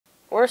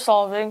we're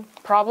solving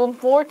problem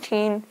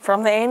 14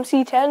 from the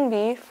AMC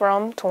 10B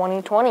from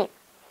 2020.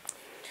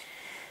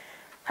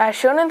 As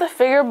shown in the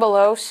figure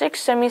below, 6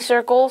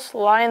 semicircles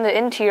lie in the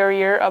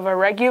interior of a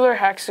regular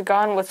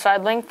hexagon with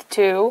side length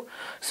 2,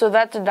 so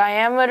that the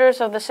diameters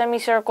of the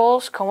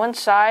semicircles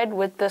coincide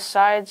with the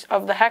sides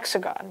of the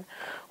hexagon.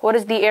 What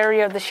is the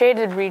area of the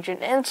shaded region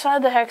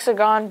inside the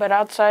hexagon but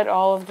outside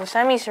all of the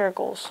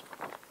semicircles?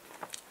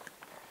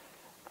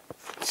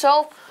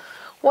 So,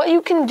 what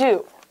you can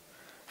do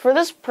for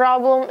this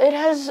problem, it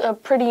has a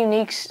pretty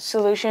unique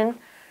solution.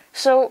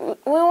 So,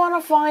 we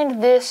want to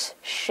find this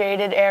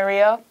shaded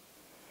area.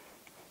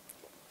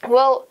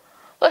 Well,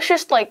 let's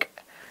just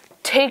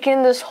take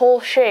in this whole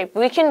shape.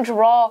 We can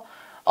draw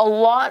a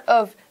lot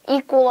of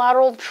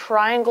equilateral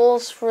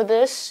triangles for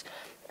this,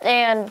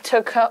 and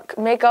to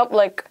make up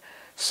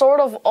sort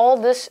of all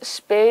this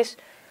space.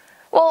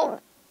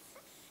 Well,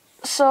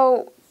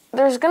 so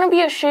there's going to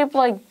be a shape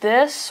like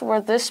this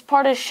where this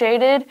part is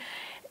shaded,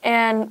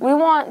 and we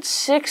want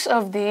 6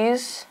 of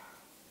these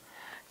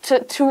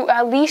to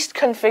at least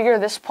configure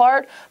this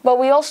part, but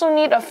we also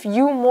need a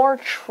few more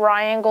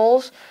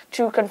triangles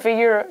to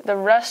configure the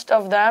rest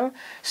of them.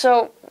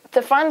 So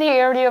to find the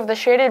area of the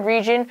shaded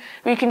region,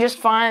 we can just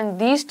find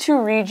these 2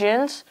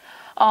 regions,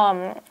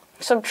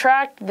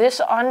 subtract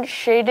this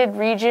unshaded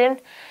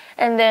region,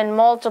 and then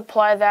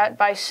multiply that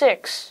by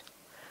 6.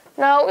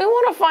 Now we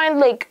want to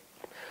find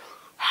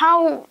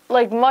how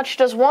much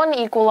does one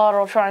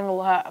equilateral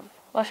triangle have?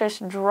 Let's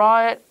just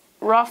draw it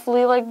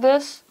roughly like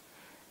this.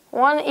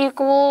 One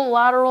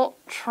equilateral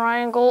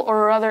triangle,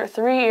 or rather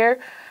 3 here.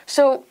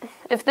 So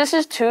if this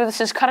is 2,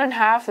 this is cut in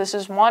half. This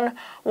is 1,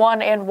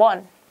 1, and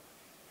 1.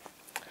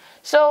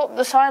 So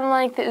the side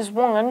length is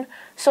 1.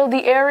 So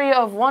the area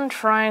of one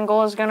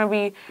triangle is going to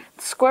be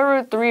square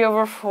root 3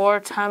 over 4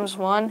 times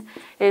 1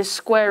 is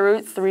square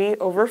root 3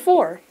 over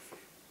 4.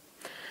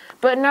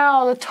 But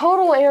now the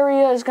total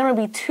area is going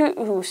to be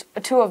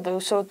 2 of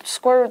those. So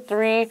square root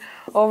 3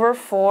 over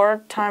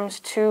 4 times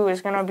 2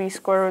 is going to be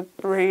square root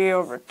 3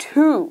 over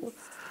 2.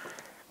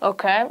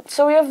 Okay,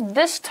 so we have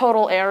this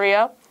total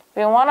area.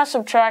 We want to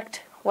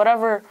subtract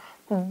whatever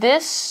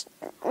this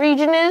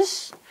region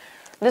is,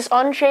 this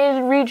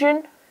unshaded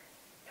region.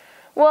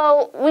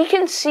 Well, we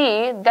can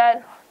see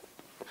that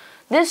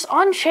this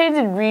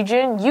unshaded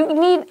region, you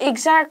need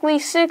exactly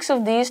 6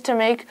 of these to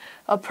make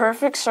a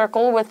perfect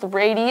circle with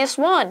radius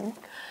 1.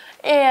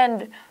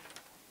 And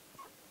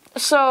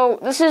so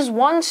this is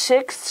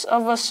 1/6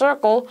 of a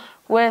circle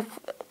with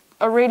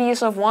a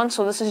radius of 1,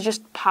 so this is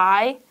just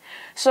pi.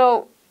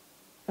 So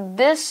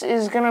this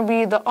is going to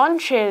be the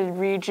unshaded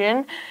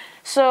region.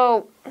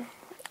 So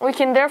we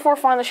can therefore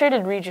find the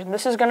shaded region.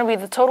 This is going to be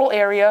the total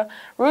area,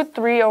 root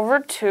 3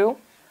 over 2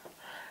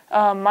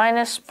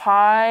 minus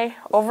pi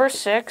over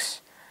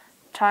 6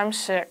 times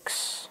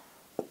 6.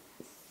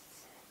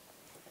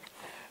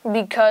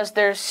 Because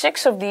there's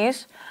 6 of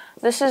these,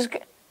 this is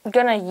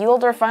going to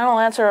yield our final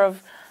answer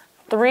of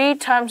 3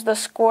 times the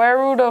square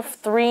root of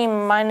 3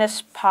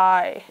 minus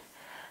pi.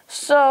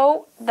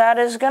 So that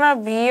is going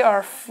to be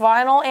our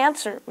final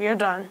answer. We are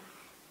done.